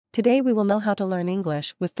Today we will know how to learn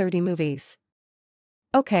English with 30 movies.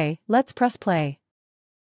 Okay, let's press play.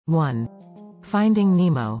 1. Finding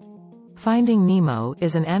Nemo. Finding Nemo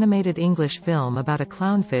is an animated English film about a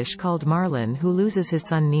clownfish called Marlin who loses his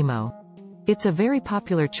son Nemo. It's a very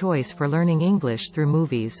popular choice for learning English through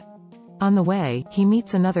movies. On the way, he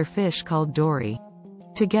meets another fish called Dory.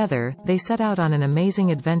 Together, they set out on an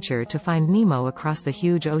amazing adventure to find Nemo across the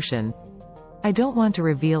huge ocean. I don't want to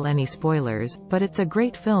reveal any spoilers, but it's a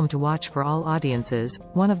great film to watch for all audiences,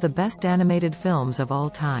 one of the best animated films of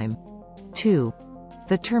all time. 2.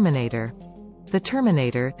 The Terminator. The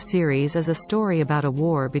Terminator series is a story about a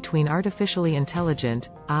war between artificially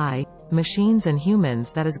intelligent, machines and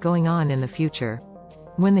humans that is going on in the future.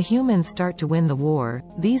 When the humans start to win the war,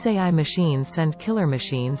 these AI machines send killer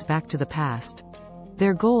machines back to the past.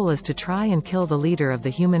 Their goal is to try and kill the leader of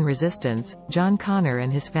the human resistance, John Connor,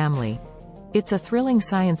 and his family. It's a thrilling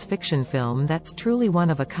science fiction film that's truly one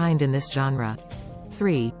of a kind in this genre.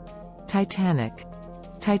 3. Titanic.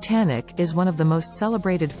 Titanic is one of the most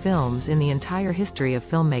celebrated films in the entire history of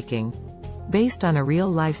filmmaking. Based on a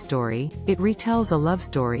real-life story, it retells a love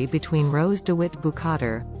story between Rose DeWitt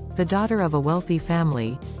Bukater, the daughter of a wealthy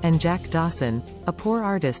family, and Jack Dawson, a poor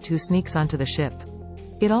artist who sneaks onto the ship.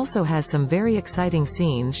 It also has some very exciting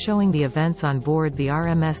scenes showing the events on board the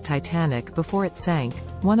RMS Titanic before it sank,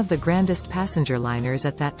 one of the grandest passenger liners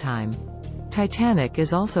at that time. Titanic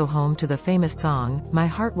is also home to the famous song, My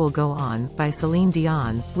Heart Will Go On, by Celine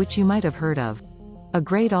Dion, which you might have heard of. A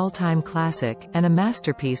great all-time classic, and a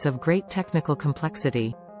masterpiece of great technical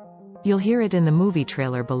complexity. You'll hear it in the movie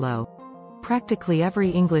trailer below. Practically every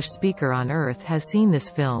English speaker on Earth has seen this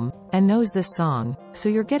film, and knows this song, so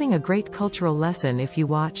you're getting a great cultural lesson if you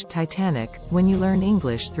watch Titanic when you learn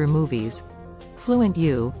English through movies. Fluent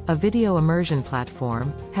U, a video immersion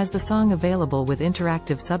platform, has the song available with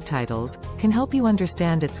interactive subtitles, can help you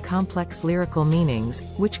understand its complex lyrical meanings,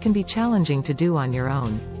 which can be challenging to do on your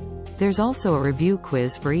own. There's also a review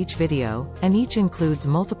quiz for each video, and each includes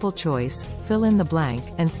multiple choice, fill in the blank,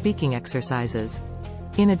 and speaking exercises.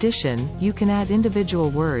 In addition, you can add individual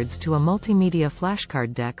words to a multimedia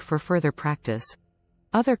flashcard deck for further practice.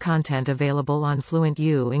 Other content available on Fluent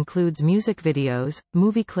U includes music videos,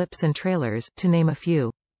 movie clips and trailers, to name a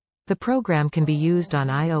few. The program can be used on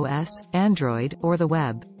iOS, Android, or the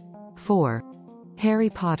web. 4. Harry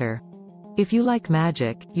Potter. If you like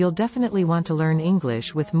magic, you'll definitely want to learn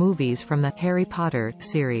English with movies from the Harry Potter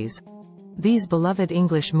series. These beloved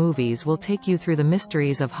English movies will take you through the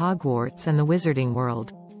mysteries of Hogwarts and the Wizarding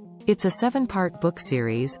World. It's a 7-part book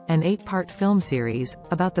series, and 8-part film series,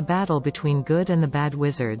 about the battle between good and the bad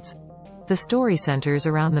wizards. The story centers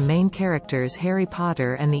around the main characters Harry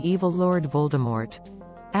Potter and the evil Lord Voldemort.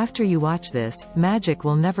 After you watch this, magic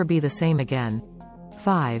will never be the same again.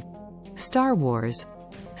 5. Star Wars.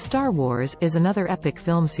 Star Wars is another epic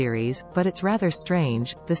film series, but it's rather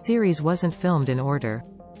strange, the series wasn't filmed in order.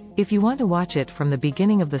 If you want to watch it from the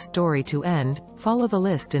beginning of the story to end, follow the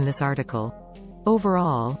list in this article.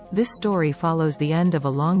 Overall, this story follows the end of a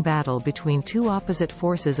long battle between two opposite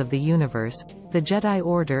forces of the universe, the Jedi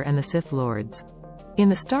Order and the Sith Lords. In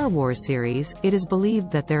the Star Wars series, it is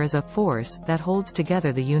believed that there is a force that holds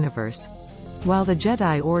together the universe. While the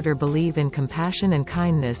Jedi Order believe in compassion and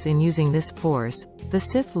kindness in using this force, the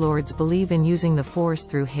Sith Lords believe in using the force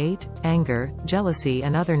through hate, anger, jealousy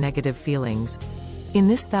and other negative feelings. In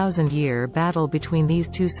this 1,000-year battle between these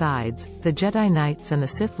two sides, the Jedi Knights and the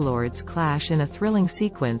Sith Lords clash in a thrilling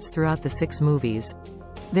sequence throughout the 6 movies.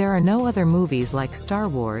 There are no other movies like Star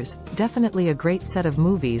Wars, definitely a great set of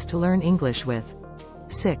movies to learn English with.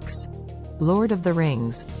 6. Lord of the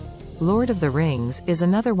Rings. Lord of the Rings is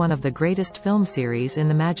another one of the greatest film series in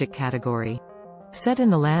the magic category. Set in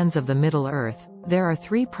the lands of the Middle-earth, there are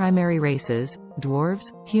 3 primary races,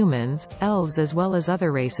 dwarves, humans, elves as well as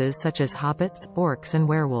other races such as hobbits, orcs and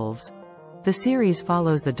werewolves. The series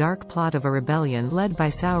follows the dark plot of a rebellion led by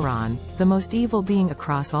Sauron, the most evil being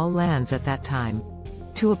across all lands at that time.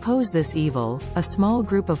 To oppose this evil, a small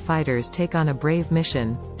group of fighters take on a brave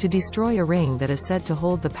mission, to destroy a ring that is said to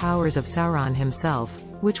hold the powers of Sauron himself,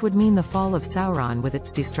 which would mean the fall of Sauron with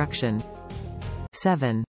its destruction.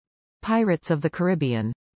 7. Pirates of the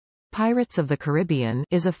Caribbean. Pirates of the Caribbean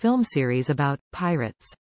is a film series about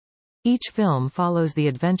pirates. Each film follows the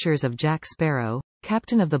adventures of Jack Sparrow,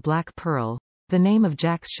 captain of the Black Pearl, the name of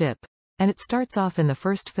Jack's ship, and it starts off in the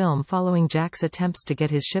first film following Jack's attempts to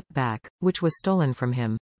get his ship back, which was stolen from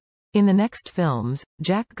him. In the next films,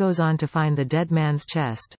 Jack goes on to find the dead man's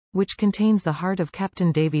chest, which contains the heart of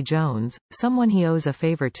Captain Davy Jones, someone he owes a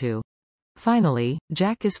favor to. Finally,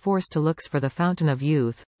 Jack is forced to look for the Fountain of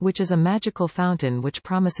Youth, which is a magical fountain which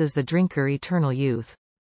promises the drinker eternal youth.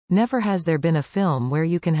 Never has there been a film where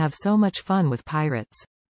you can have so much fun with pirates.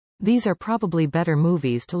 These are probably better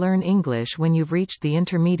movies to learn English when you've reached the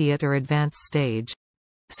intermediate or advanced stage.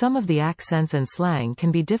 Some of the accents and slang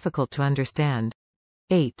can be difficult to understand.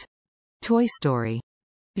 8. Toy Story.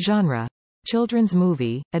 Genre. Children's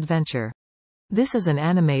movie, adventure. This is an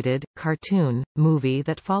animated, cartoon, movie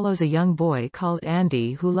that follows a young boy called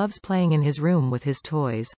Andy who loves playing in his room with his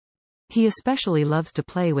toys. He especially loves to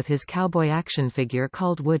play with his cowboy action figure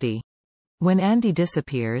called Woody. When Andy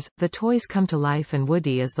disappears, the toys come to life and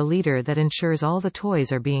Woody is the leader that ensures all the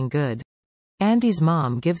toys are being good. Andy's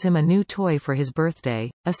mom gives him a new toy for his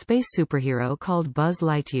birthday, a space superhero called Buzz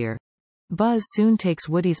Lightyear. Buzz soon takes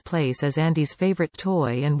Woody's place as Andy's favorite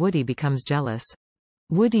toy and Woody becomes jealous.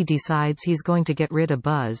 Woody decides he's going to get rid of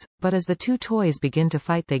Buzz, but as the two toys begin to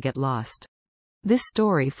fight they get lost. This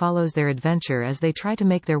story follows their adventure as they try to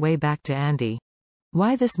make their way back to Andy.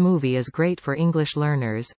 Why this movie is great for English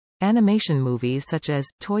learners. Animation movies such as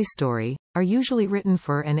Toy Story are usually written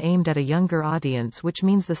for and aimed at a younger audience, which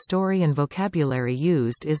means the story and vocabulary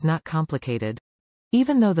used is not complicated.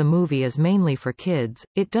 Even though the movie is mainly for kids,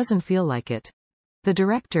 it doesn't feel like it. The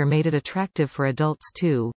director made it attractive for adults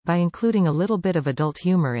too, by including a little bit of adult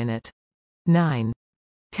humor in it. 9.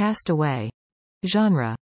 Cast Away.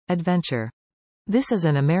 Genre. Adventure. This is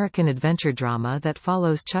an American adventure drama that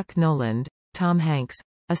follows Chuck Noland, Tom Hanks,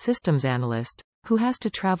 a systems analyst, who has to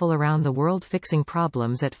travel around the world fixing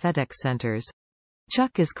problems at FedEx centers.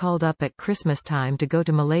 Chuck is called up at Christmas time to go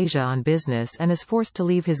to Malaysia on business and is forced to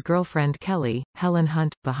leave his girlfriend Kelly, Helen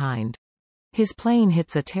Hunt, behind. His plane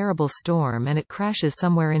hits a terrible storm and it crashes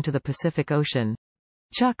somewhere into the Pacific Ocean.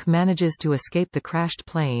 Chuck manages to escape the crashed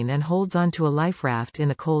plane and holds onto a life raft in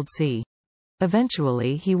the cold sea.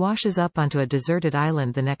 Eventually he washes up onto a deserted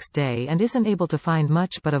island the next day and isn't able to find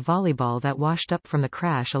much but a volleyball that washed up from the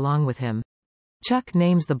crash along with him. Chuck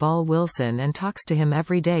names the ball Wilson and talks to him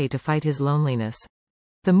every day to fight his loneliness.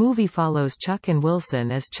 The movie follows Chuck and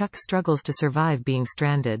Wilson as Chuck struggles to survive being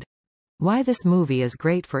stranded. Why this movie is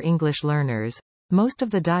great for English learners. Most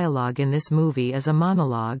of the dialogue in this movie is a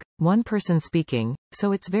monologue, one person speaking,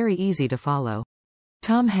 so it's very easy to follow.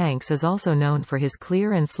 Tom Hanks is also known for his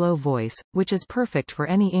clear and slow voice, which is perfect for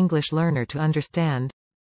any English learner to understand.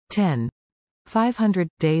 10. 500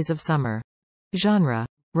 Days of Summer. Genre.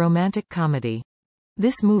 Romantic comedy.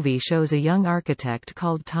 This movie shows a young architect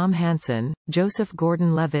called Tom Hansen, Joseph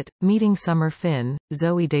Gordon-Levitt, meeting Summer Finn,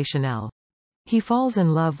 Zooey Deschanel. He falls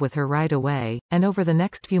in love with her right away, and over the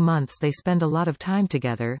next few months they spend a lot of time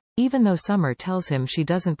together, even though Summer tells him she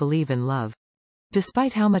doesn't believe in love.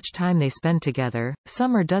 Despite how much time they spend together,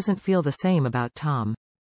 Summer doesn't feel the same about Tom.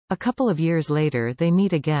 A couple of years later they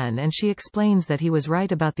meet again and she explains that he was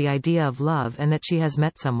right about the idea of love and that she has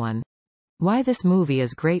met someone. Why this movie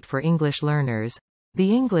is great for English learners.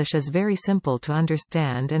 The English is very simple to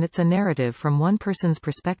understand and it's a narrative from one person's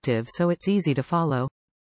perspective, so it's easy to follow.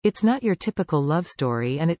 It's not your typical love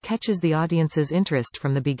story and it catches the audience's interest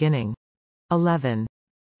from the beginning. 11.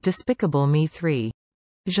 Despicable Me 3.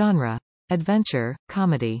 Genre. Adventure,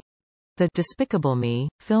 comedy. The Despicable Me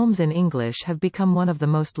films in English have become one of the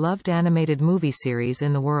most loved animated movie series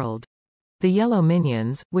in the world. The Yellow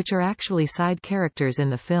Minions, which are actually side characters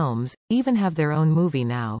in the films, even have their own movie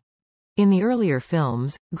now. In the earlier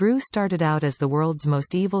films, Gru started out as the world's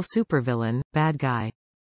most evil supervillain, bad guy.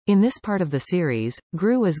 In this part of the series,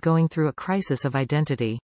 Gru is going through a crisis of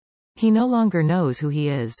identity. He no longer knows who he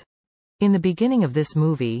is. In the beginning of this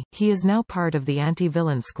movie, he is now part of the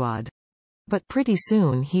anti-villain squad. But pretty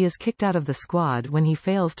soon he is kicked out of the squad when he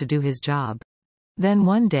fails to do his job. Then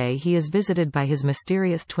one day he is visited by his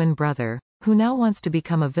mysterious twin brother, who now wants to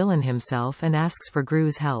become a villain himself and asks for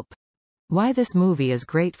Gru's help. Why this movie is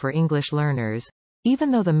great for English learners.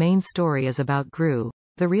 Even though the main story is about Gru,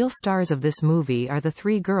 the real stars of this movie are the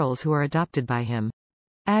three girls who are adopted by him.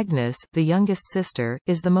 Agnes, the youngest sister,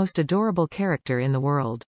 is the most adorable character in the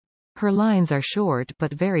world. Her lines are short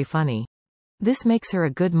but very funny. This makes her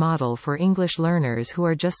a good model for English learners who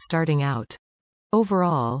are just starting out.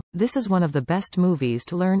 Overall, this is one of the best movies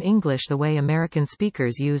to learn English the way American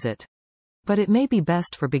speakers use it. But it may be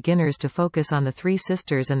best for beginners to focus on the three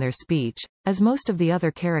sisters and their speech, as most of the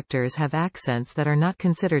other characters have accents that are not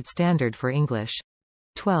considered standard for English.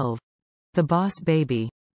 12. The Boss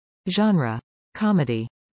Baby. Genre. Comedy.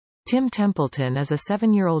 Tim Templeton is a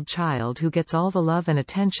 7-year-old child who gets all the love and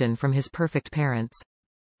attention from his perfect parents.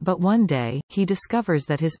 But one day, he discovers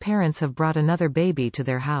that his parents have brought another baby to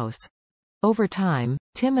their house. Over time,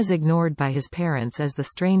 Tim is ignored by his parents as the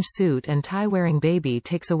strange suit and tie-wearing baby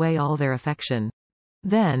takes away all their affection.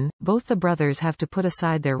 Then, both the brothers have to put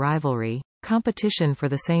aside their rivalry, competition for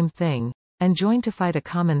the same thing, and join to fight a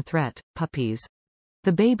common threat, puppies.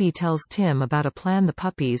 The baby tells Tim about a plan. The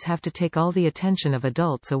puppies have to take all the attention of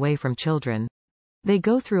adults away from children. They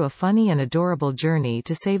go through a funny and adorable journey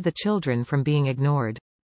to save the children from being ignored.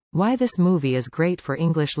 Why this movie is great for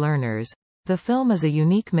English learners. The film is a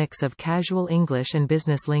unique mix of casual English and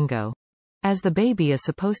business lingo. As the baby is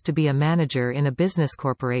supposed to be a manager in a business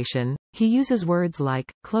corporation, he uses words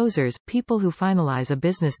like closers, people who finalize a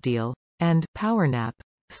business deal, and power nap,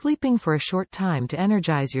 sleeping for a short time to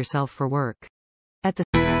energize yourself for work. At the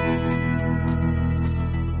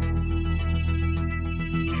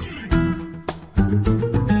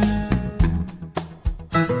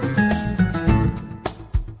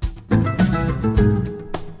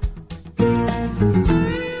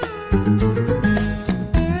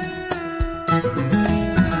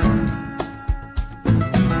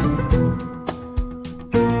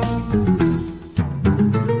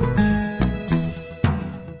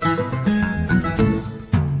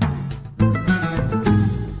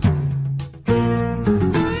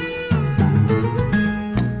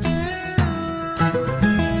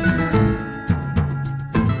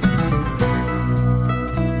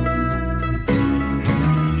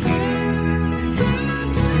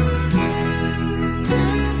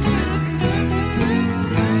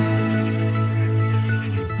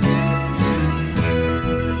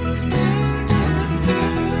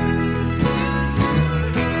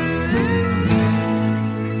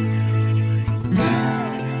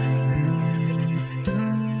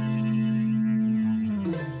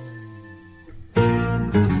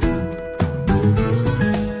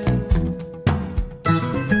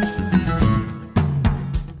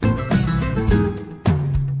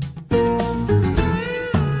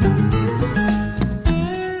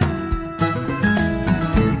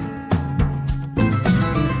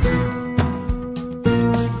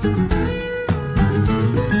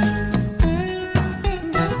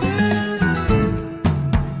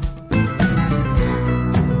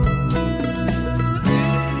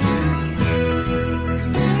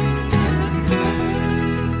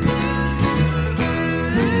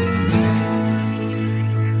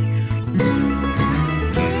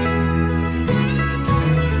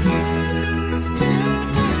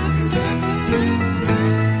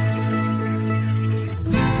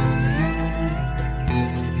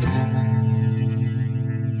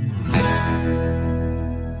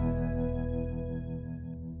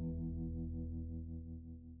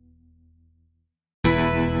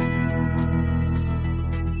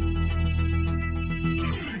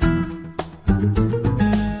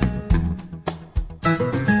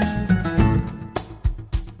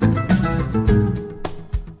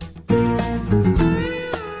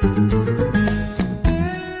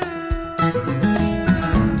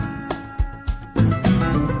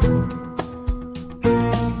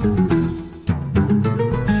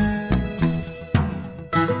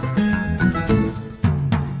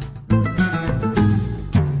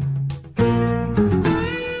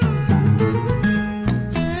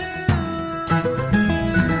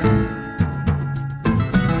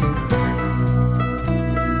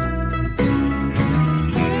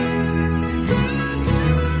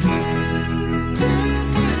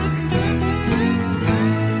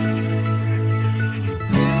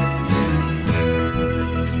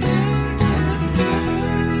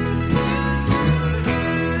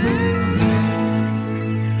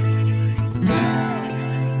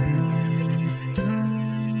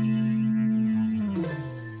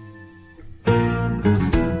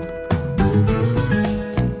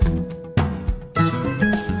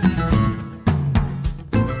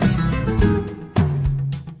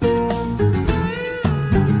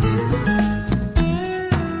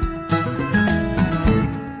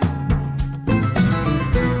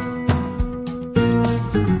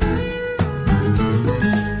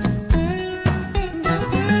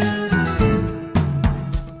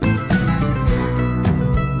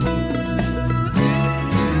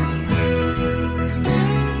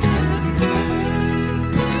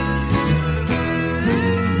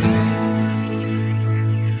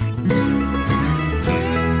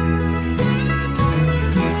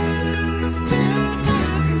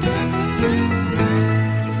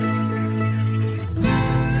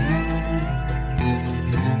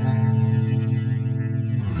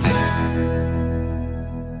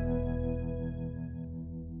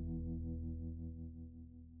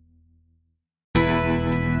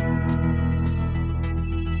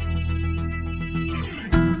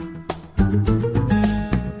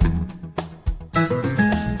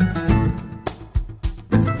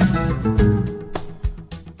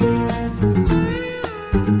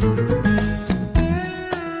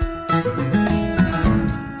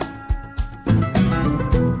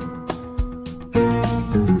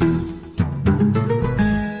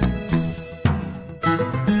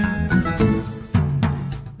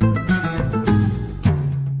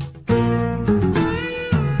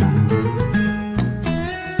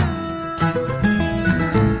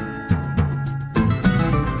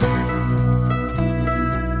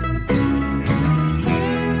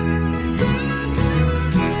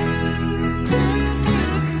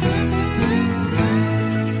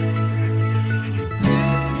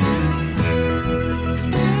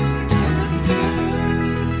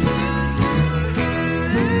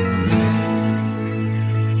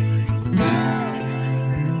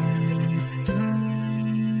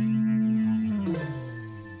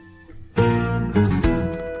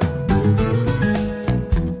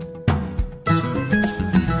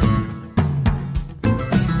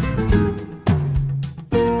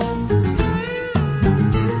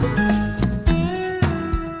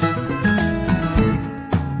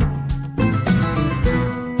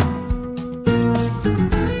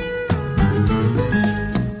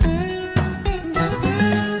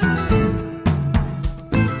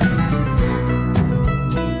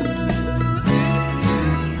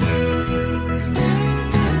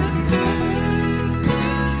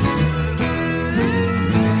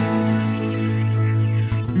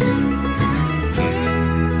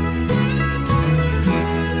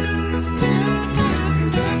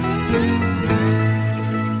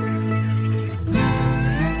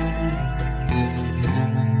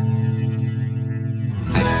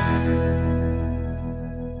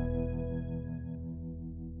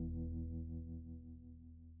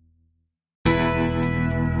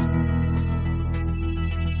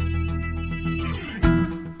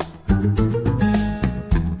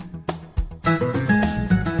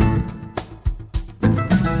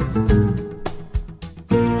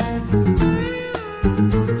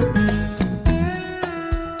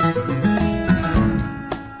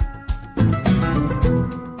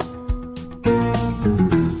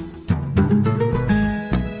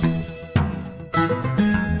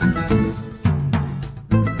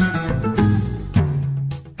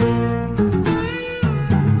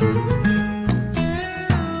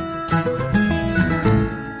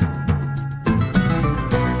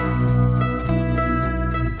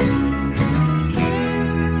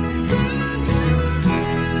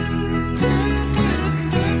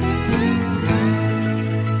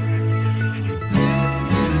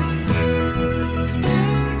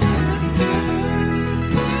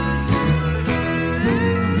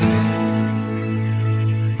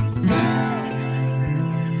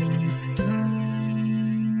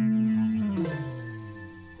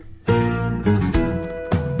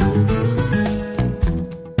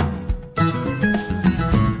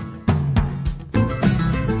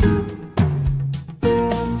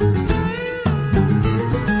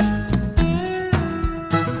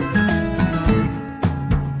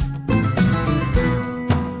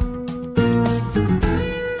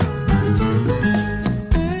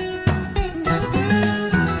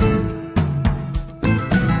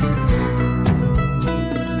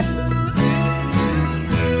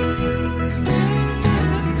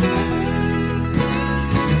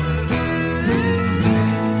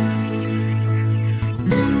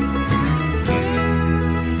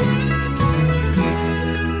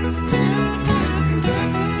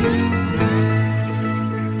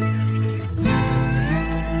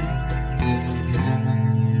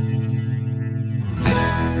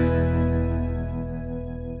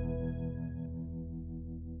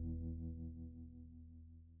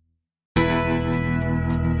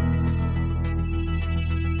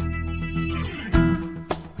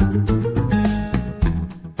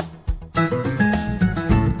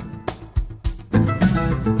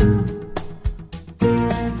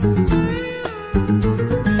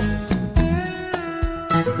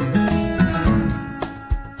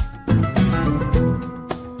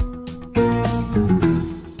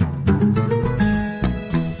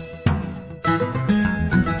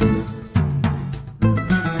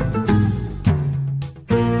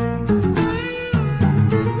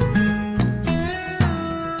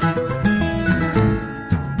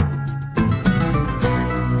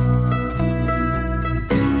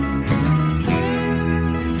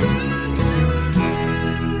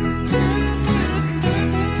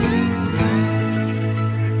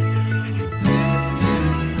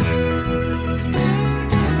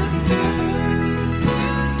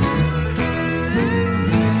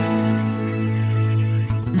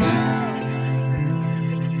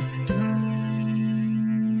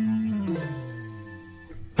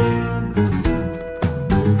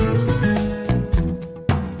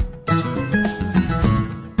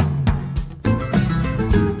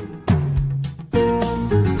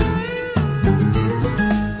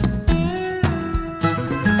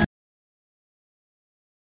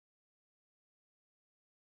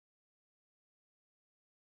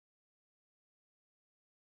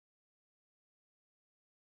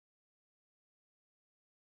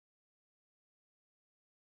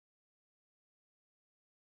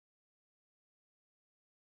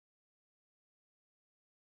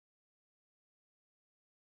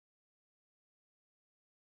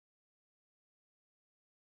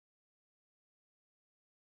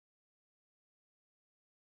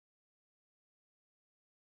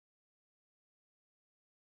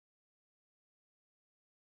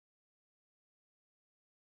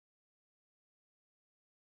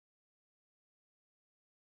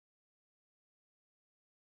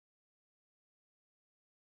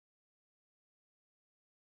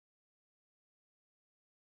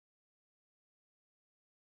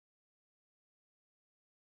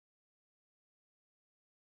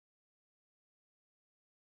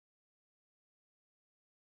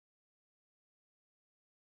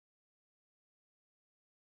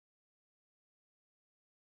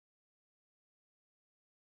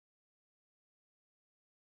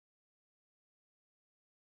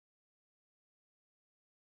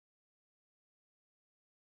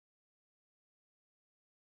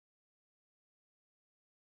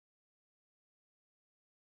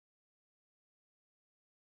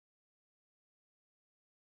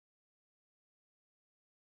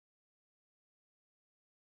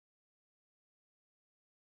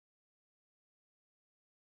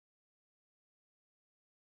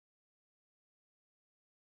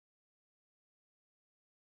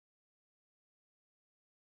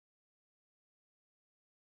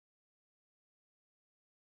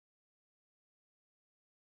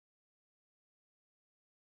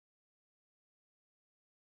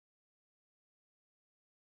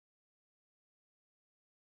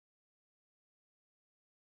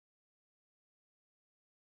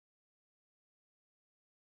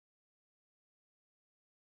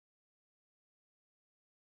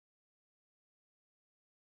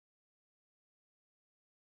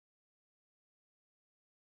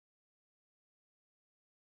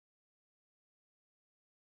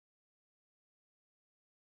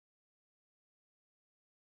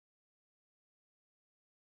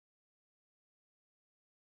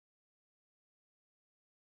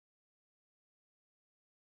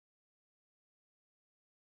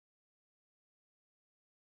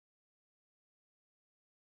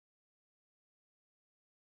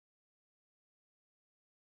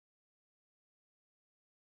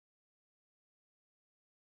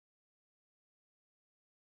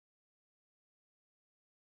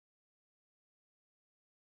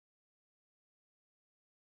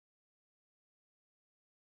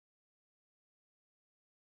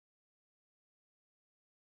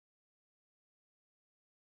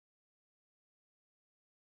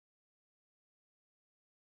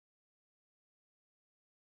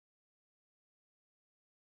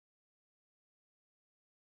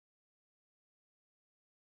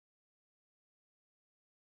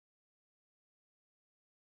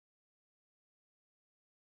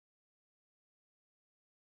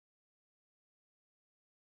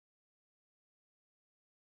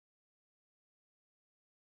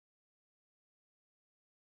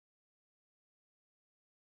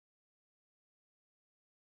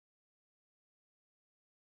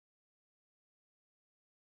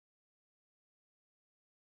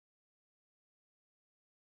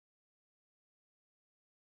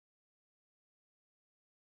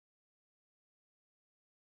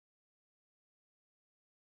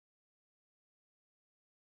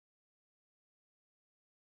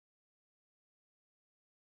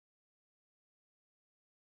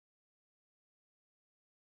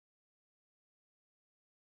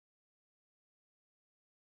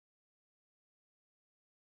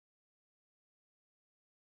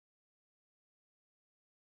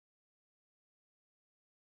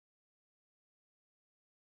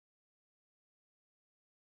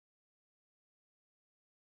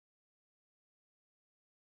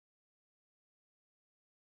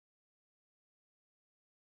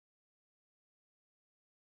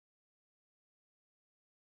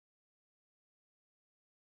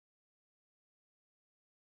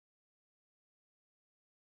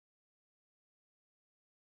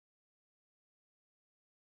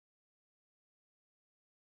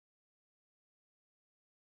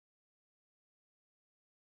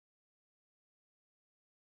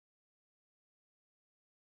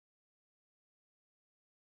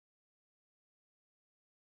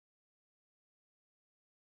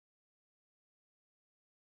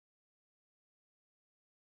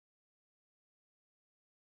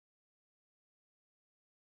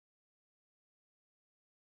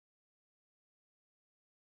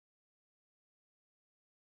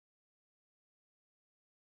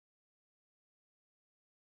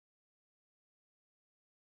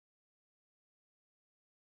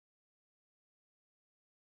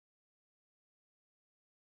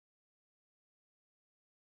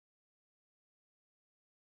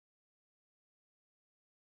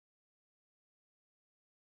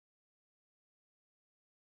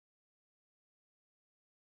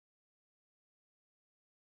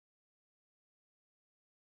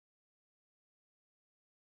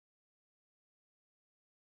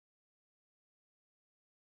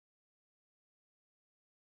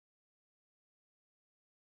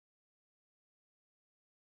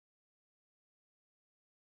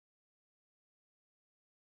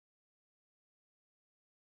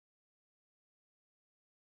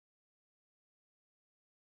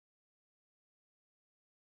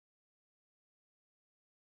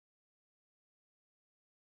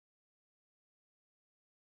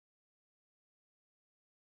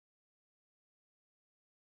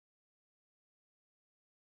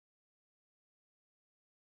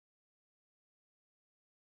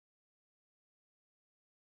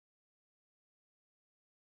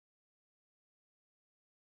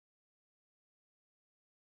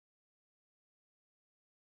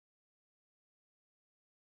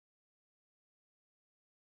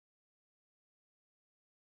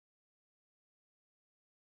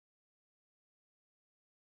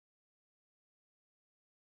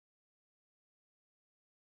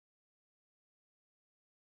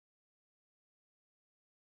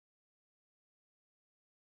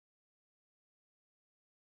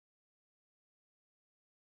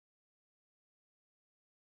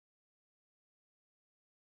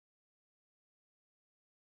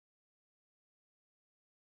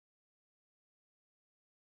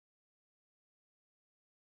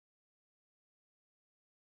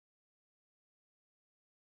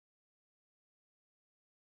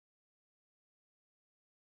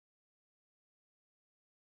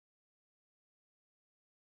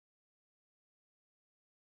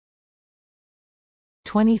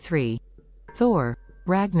 23. Thor: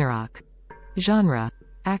 Ragnarok. Genre: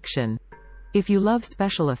 action. If you love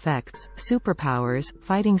special effects, superpowers,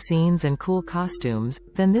 fighting scenes and cool costumes,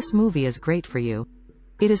 then this movie is great for you.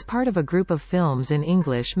 It is part of a group of films in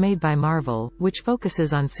English made by Marvel, which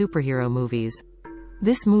focuses on superhero movies.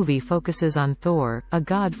 This movie focuses on Thor, a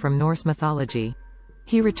god from Norse mythology.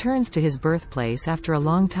 He returns to his birthplace after a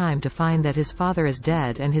long time to find that his father is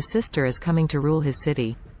dead and his sister is coming to rule his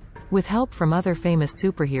city. With help from other famous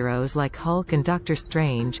superheroes like Hulk and Doctor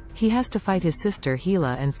Strange, he has to fight his sister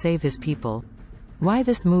Hela and save his people. Why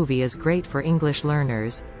this movie is great for English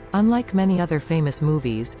learners. Unlike many other famous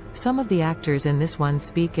movies, some of the actors in this one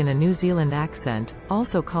speak in a New Zealand accent,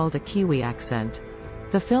 also called a Kiwi accent.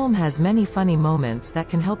 The film has many funny moments that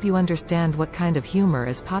can help you understand what kind of humor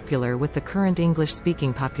is popular with the current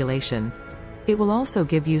English-speaking population. It will also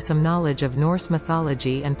give you some knowledge of Norse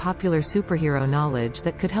mythology and popular superhero knowledge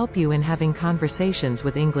that could help you in having conversations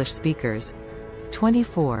with English speakers.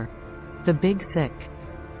 24. The Big Sick.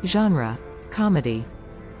 Genre: comedy.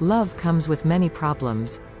 Love comes with many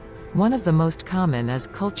problems. One of the most common is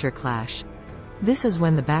culture clash. This is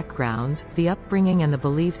when the backgrounds, the upbringing and the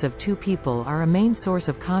beliefs of two people are a main source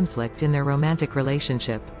of conflict in their romantic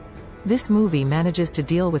relationship. This movie manages to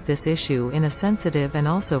deal with this issue in a sensitive and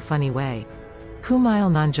also funny way. Kumail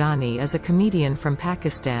Nanjiani is a comedian from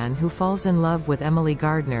Pakistan who falls in love with Emily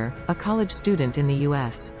Gardner, a college student in the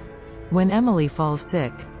US. When Emily falls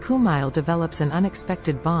sick, Kumail develops an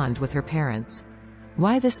unexpected bond with her parents.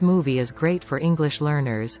 Why this movie is great for English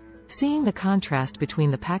learners. Seeing the contrast between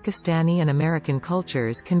the Pakistani and American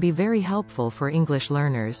cultures can be very helpful for English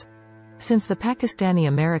learners. Since the Pakistani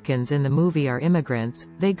Americans in the movie are immigrants,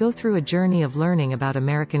 they go through a journey of learning about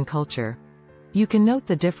American culture. You can note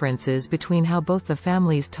the differences between how both the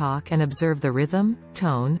families talk and observe the rhythm,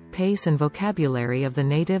 tone, pace and vocabulary of the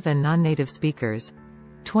native and non-native speakers.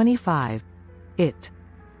 25. It.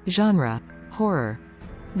 Genre: horror.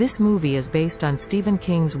 This movie is based on Stephen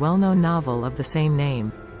King's well-known novel of the same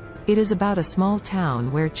name. It is about a small town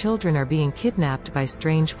where children are being kidnapped by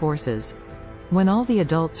strange forces. When all the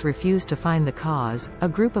adults refuse to find the cause, a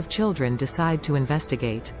group of children decide to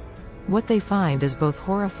investigate. What they find is both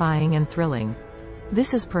horrifying and thrilling.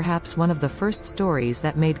 This is perhaps one of the first stories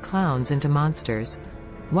that made clowns into monsters.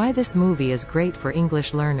 Why this movie is great for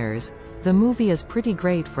English learners. The movie is pretty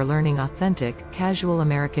great for learning authentic, casual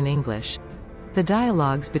American English. The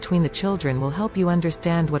dialogues between the children will help you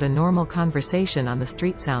understand what a normal conversation on the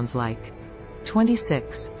street sounds like.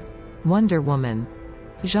 26. Wonder Woman.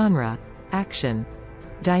 Genre: action.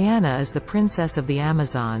 Diana is the princess of the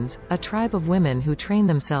Amazons, a tribe of women who train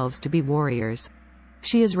themselves to be warriors.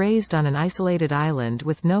 She is raised on an isolated island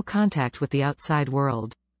with no contact with the outside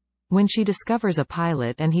world. When she discovers a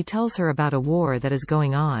pilot and he tells her about a war that is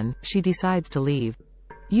going on, she decides to leave.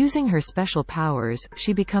 Using her special powers,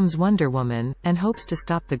 she becomes Wonder Woman, and hopes to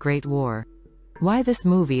stop the Great War. Why this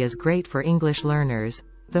movie is great for English learners.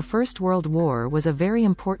 The First World War was a very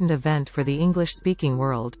important event for the English-speaking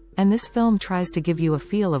world, and this film tries to give you a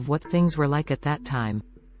feel of what things were like at that time.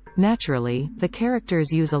 Naturally, the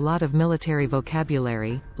characters use a lot of military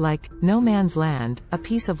vocabulary, like, no man's land, a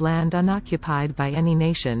piece of land unoccupied by any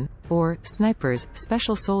nation, or, snipers,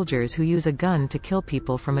 special soldiers who use a gun to kill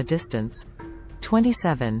people from a distance.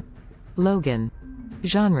 27. Logan.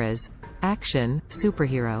 Genres: action,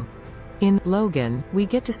 superhero. In Logan, we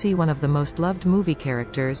get to see one of the most loved movie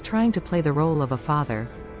characters trying to play the role of a father.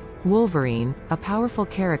 Wolverine, a powerful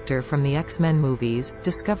character from the X-Men movies,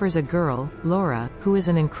 discovers a girl, Laura, who is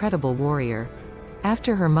an incredible warrior.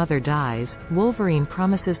 After her mother dies, Wolverine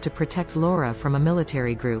promises to protect Laura from a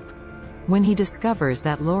military group. When he discovers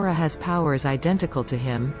that Laura has powers identical to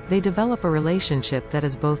him, they develop a relationship that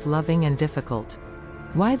is both loving and difficult.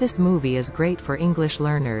 Why this movie is great for English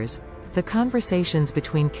learners. The conversations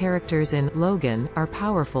between characters in Logan are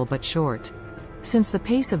powerful but short. Since the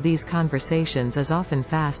pace of these conversations is often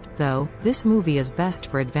fast, though, this movie is best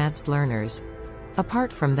for advanced learners.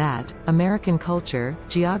 Apart from that, American culture,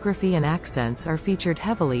 geography and accents are featured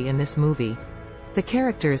heavily in this movie. The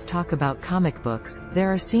characters talk about comic books,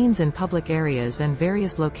 there are scenes in public areas and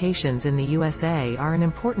various locations in the USA are an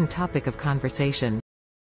important topic of conversation.